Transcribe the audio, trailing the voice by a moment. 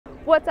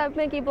What's up,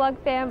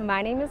 MickeyBlog fam?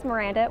 My name is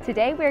Miranda.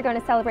 Today we are going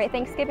to celebrate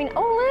Thanksgiving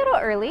a little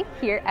early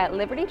here at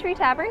Liberty Tree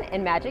Tavern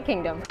in Magic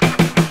Kingdom.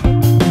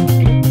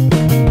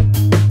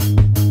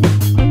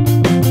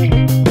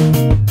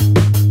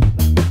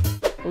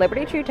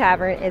 Liberty Tree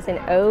Tavern is an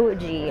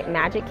OG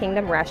Magic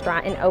Kingdom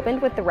restaurant and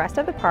opened with the rest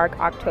of the park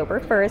October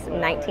 1st,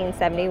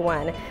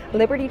 1971.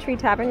 Liberty Tree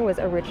Tavern was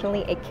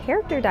originally a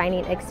character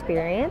dining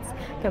experience,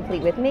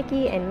 complete with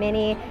Mickey and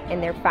Minnie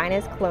in their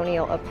finest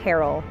colonial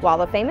apparel. While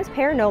the famous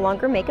pair no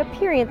longer make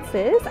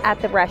appearances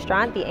at the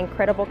restaurant, the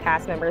incredible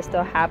cast members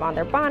still have on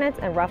their bonnets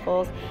and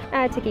ruffles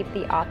to keep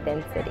the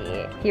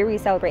authenticity. Here we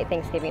celebrate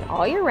Thanksgiving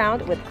all year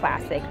round with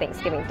classic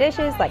Thanksgiving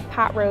dishes like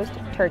pot roast,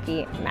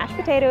 turkey, mashed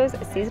potatoes,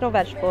 seasonal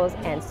vegetables,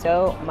 and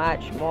so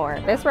much more.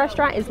 This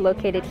restaurant is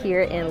located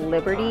here in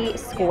Liberty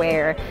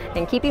Square,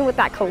 and keeping with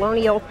that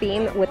colonial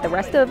theme with the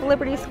rest of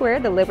Liberty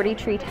Square, the Liberty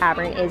Tree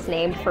Tavern is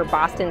named for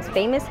Boston's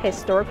famous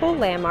historical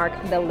landmark,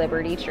 the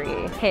Liberty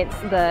Tree. Hence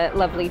the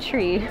lovely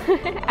tree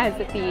as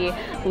the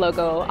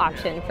logo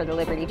option for the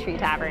Liberty Tree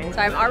Tavern.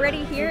 So I'm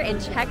already here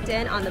and checked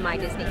in on the My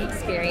Disney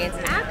Experience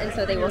app, and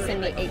so they will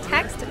send me a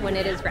text when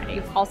it is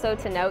ready. Also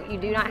to note, you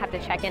do not have to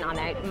check in on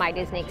the My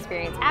Disney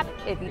Experience app.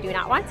 If you do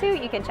not want to,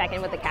 you can check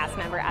in with the cast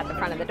member at the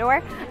front of the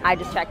door. I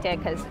just checked in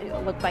because it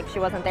looked like she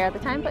wasn't there at the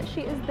time, but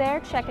she is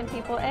there checking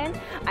people in.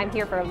 I'm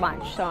here for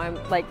lunch, so I'm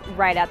like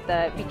right at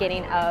the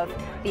beginning of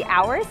the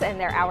hours, and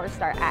their hours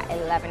start at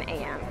 11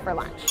 a.m. for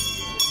lunch.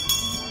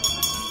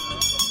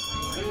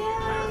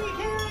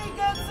 Hearing,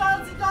 good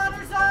sons and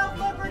daughters of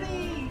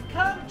Liberty,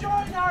 come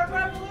join our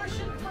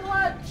revolution for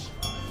lunch.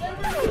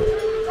 Liberty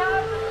Tree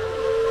Tavern.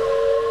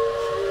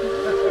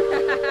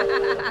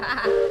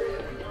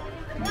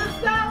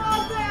 We're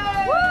now open.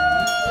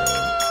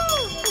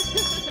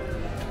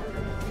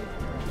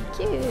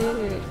 Cute.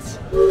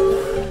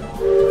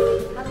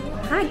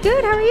 Hi,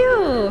 good, how are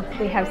you?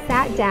 We have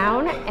sat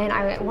down and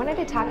I wanted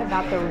to talk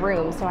about the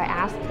room. So I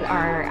asked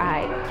our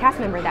cast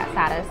member that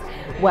sat us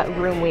what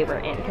room we were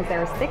in, because there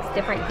are 6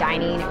 different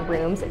dining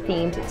rooms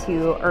themed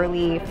to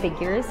early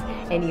figures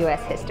in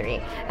U.S.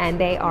 history. And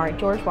they are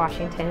George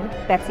Washington,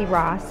 Betsy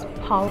Ross,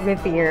 Paul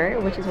Revere,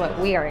 which is what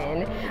we are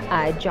in,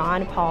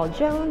 John Paul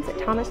Jones,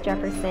 Thomas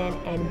Jefferson,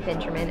 and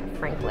Benjamin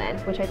Franklin,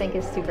 which I think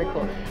is super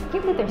cool. I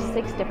can't believe there's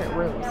 6 different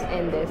rooms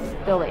in this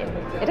building.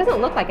 It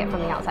doesn't look like it from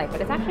the outside, but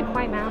it's actually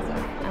quite massive.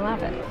 I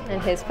love it.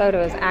 And his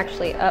photo is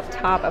actually up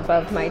top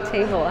above my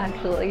table,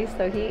 actually.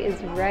 So he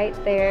is right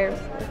there,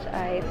 which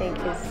I think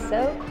is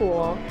so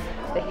cool.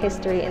 The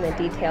history and the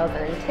details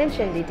and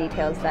attention to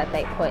details that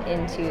they put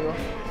into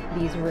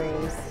these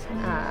rooms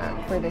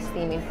for this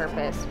theming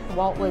purpose.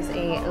 Walt was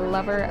a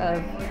lover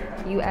of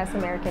U.S.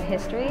 American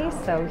history,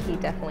 so he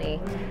definitely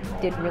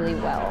did really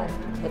well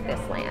with this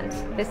land.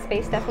 This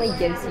space definitely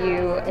gives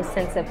you a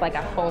sense of like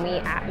a homey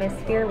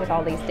atmosphere with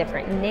all these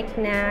different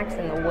knickknacks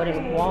and the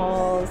wooden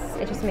walls.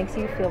 It just makes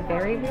you feel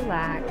very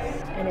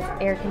relaxed, and it's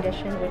air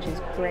conditioned, which is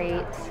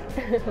great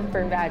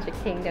for Magic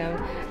Kingdom,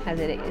 as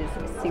it is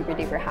super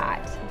duper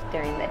hot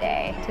during the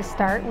day. To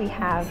start, we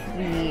have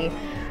the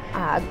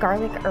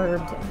garlic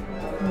herbed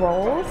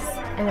rolls,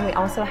 and then we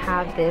also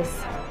have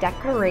this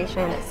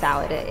decoration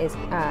salad. It is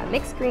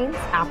mixed greens,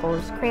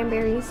 apples,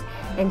 cranberries,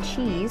 and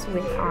cheese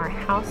with our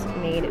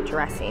house-made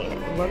dressing.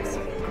 It looks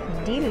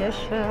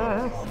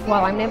delicious.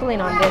 While I'm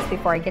nibbling on this,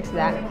 before I get to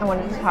that, I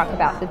wanted to talk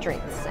about the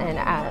drinks and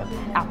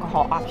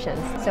alcohol options.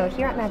 So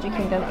here at Magic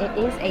Kingdom, it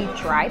is a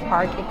dry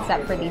park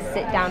except for these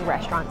sit-down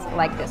restaurants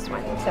like this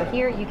one. So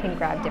here you can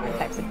grab different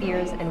types of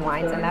beers and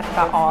wines, and that's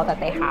about all that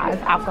they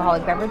have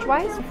alcoholic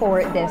beverage-wise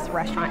for this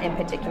restaurant in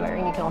particular.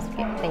 And you can also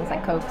get things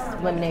like Cokes,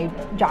 lemonade,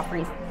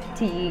 Joffrey's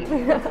tea,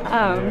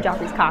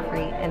 Joffrey's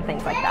coffee, and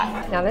things like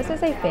that. Now this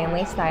is a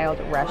family-styled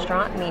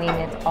restaurant, meaning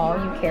it's all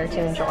you care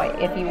to enjoy.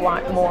 If you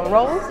want more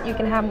rolls, you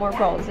can have more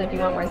rolls. If you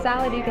want more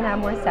salad, you can have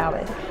more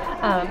salad.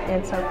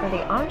 And so for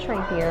the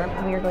entree here,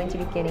 we are going to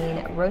be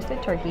getting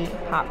roasted turkey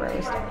pot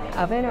roast,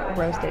 oven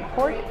roasted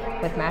pork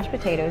with mashed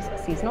potatoes,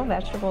 seasonal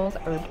vegetables,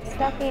 herb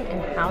stuffing,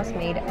 and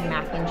house-made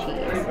mac and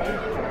cheese.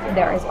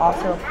 There is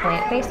also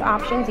plant-based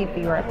options if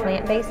you are a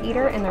plant-based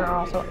eater, and there are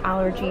also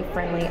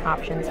allergy-friendly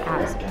options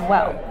as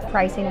well.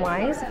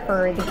 Pricing-wise,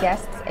 for the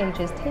guests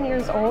ages 10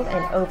 years old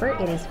and over,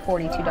 it is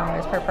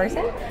 $42 per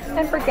person,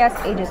 and for guests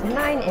ages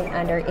 9 and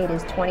under, it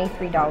is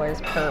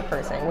 $23 per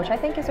person, which I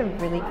think is a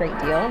really great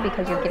deal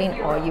because you're getting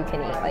all you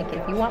can eat. Like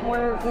if you want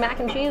more mac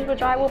and cheese,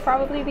 which I will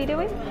probably be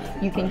doing,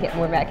 you can get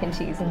more mac and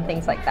cheese and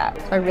things like that.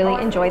 So I really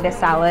enjoy the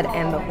salad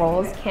and the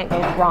rolls. Can't go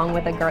wrong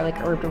with a garlic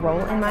herbed roll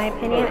in my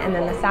opinion. And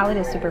then the salad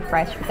is super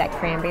fresh with that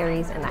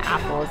cranberries and the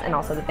apples, and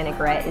also the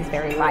vinaigrette is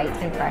very light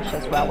and fresh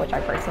as well, which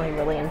I personally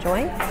really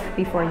enjoy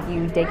before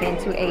you dig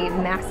into a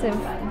massive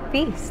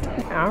feast.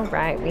 All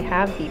right, we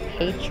have the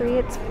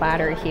Patriots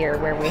platter here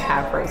where we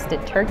have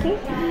roasted turkey,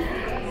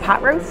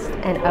 pot roast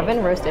and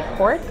oven roasted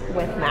pork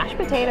with mashed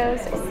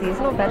potatoes,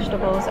 seasonal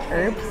vegetables,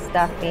 herb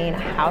stuffing,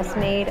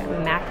 house-made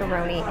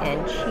macaroni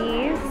and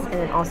cheese, and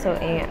then also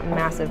a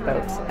massive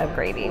boat of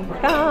gravy.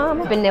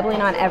 I've been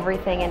nibbling on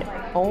everything, and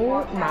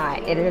oh my,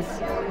 it is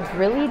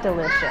really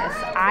delicious.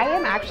 I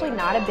am actually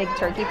not a big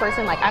turkey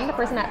person. Like, I'm the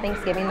person at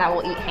Thanksgiving that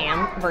will eat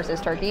ham versus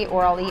turkey,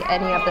 or I'll eat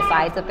any of the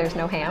sides if there's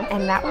no ham.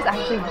 And that was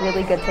actually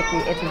really good turkey.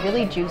 It's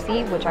really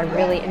juicy, which I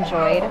really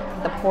enjoyed.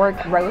 The pork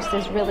roast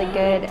is really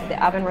good.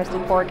 The oven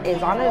roasted pork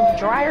is on the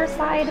drier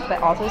side,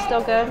 but also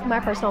still good. My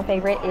personal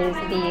favorite is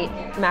the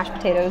mashed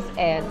potatoes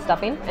and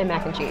stuffing and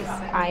mac and cheese.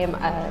 I am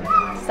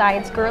a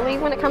sides girly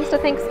when it comes to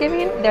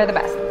Thanksgiving. They're the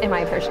best, in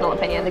my personal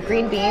opinion. The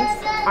green beans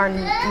are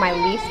my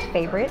least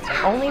favorite,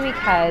 only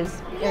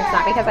because it's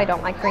not because I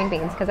don't like green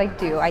beans, because I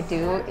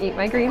do eat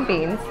my green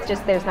beans,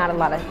 just there's not a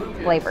lot of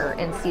flavor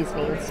and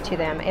seasonings to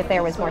them. If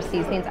there was more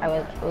seasonings, I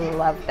would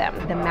love them.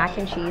 The mac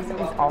and cheese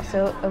is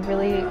also a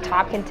really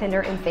top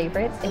contender in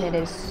favorites, and it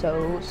is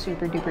so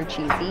super duper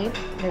cheesy.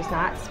 There's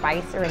not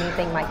spice or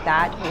anything like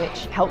that,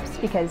 which helps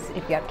because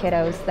if you have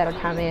kiddos that are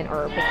coming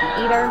or a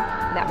picky eater,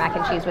 that mac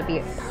and cheese would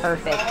be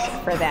perfect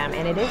for them.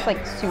 And it is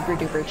like super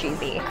duper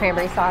cheesy.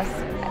 Cranberry sauce,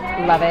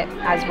 love it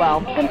as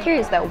well. I'm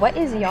curious though, what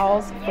is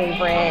y'all's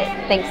favorite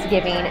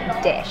Thanksgiving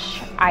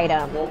dish,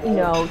 item, you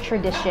know,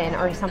 tradition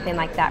or something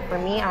like that? For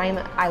me,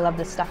 I love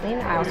the stuffing.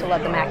 I also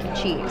love the mac and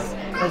cheese.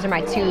 Those are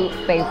my two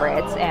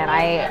favorites, and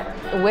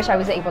I wish I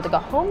was able to go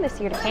home this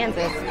year to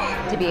Kansas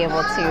to be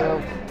able to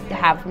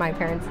have my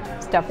parents'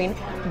 stuffing,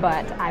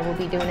 but I will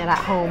be doing it at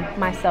home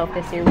myself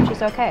this year, which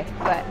is okay.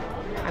 But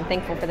I'm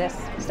thankful for this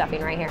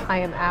stuffing right here. I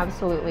am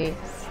absolutely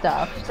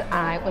stuffed.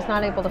 I was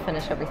not able to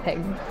finish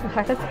everything.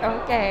 That's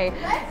okay.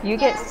 You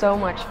get so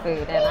much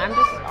food, and I'm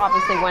just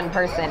obviously one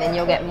person, and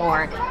you'll get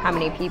more how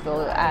many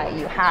people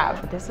you have.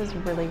 But this is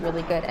really,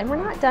 really good. And we're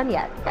not done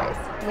yet, guys.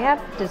 We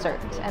have dessert,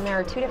 and there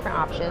are two different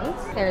options.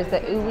 There's the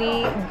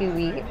Ooey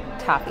Gooey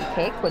Toffee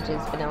Cake, which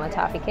is vanilla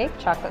toffee cake,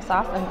 chocolate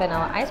sauce, and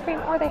vanilla ice cream,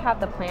 or they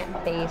have the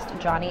plant-based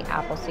Johnny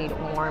Appleseed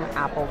Warm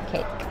Apple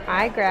Cake.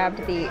 I grabbed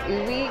the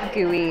Ooey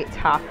Gooey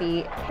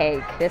Toffee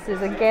Cake. This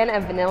is, again, a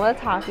vanilla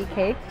toffee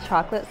cake,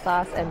 chocolate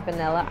sauce, and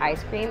vanilla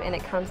ice cream, and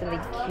it comes in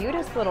the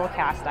cutest little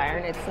cast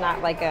iron. It's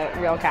not like a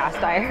real cast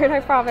iron, I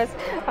promise,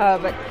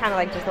 but kind of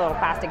like just a little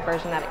plastic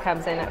version that it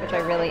comes in, which I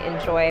really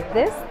enjoy.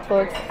 This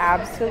looks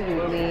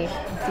absolutely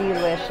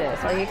delicious.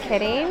 Are you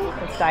kidding?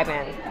 Let's dive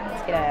in.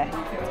 Let's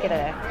get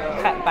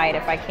a cut bite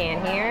if I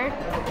can here.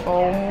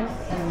 Oh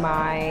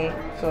my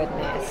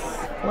goodness.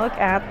 Look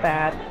at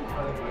that.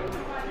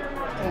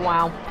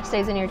 Wow,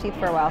 stays in your teeth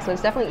for a while. So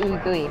it's definitely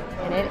ooey gooey,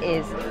 and it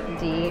is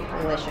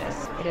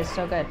delicious. It is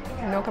so good.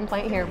 No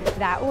complaint here.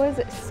 That was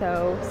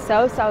so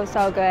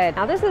good.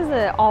 Now this is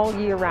an all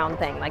year round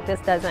thing. Like, this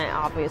doesn't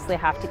obviously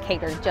have to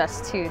cater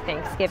just to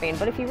Thanksgiving,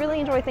 but if you really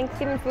enjoy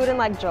Thanksgiving food in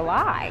like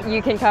July,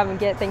 you can come and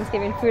get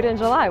Thanksgiving food in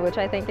July, which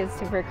I think is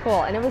super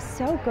cool. And it was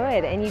so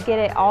good, and you get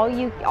it all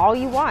you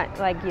want.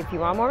 Like, if you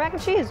want more mac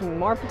and cheese,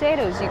 more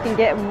potatoes, you can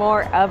get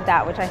more of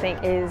that, which I think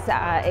is,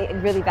 it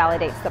really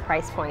validates the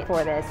price point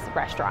for this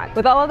restaurant.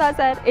 With all of that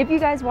said, if you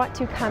guys want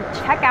to come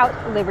check out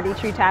Liberty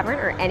Tree Tavern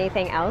or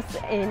anything else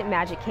in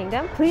Magic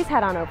Kingdom, please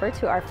head on over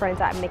to our friends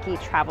at Mickey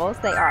Travels.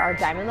 They are our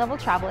diamond level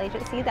travel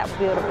agency that will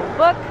be able to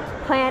book,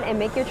 plan, and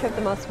make your trip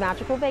the most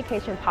magical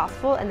vacation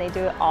possible, and they do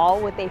it all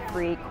with a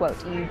free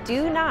quote. You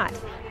do not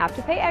have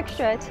to pay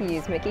extra to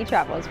use Mickey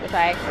Travels, which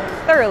I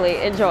thoroughly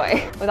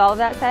enjoy. With all of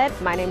that said,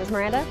 my name is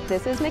Miranda,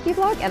 this is Mickey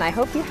Vlog, and I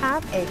hope you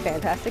have a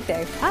fantastic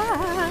day.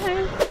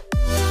 Bye!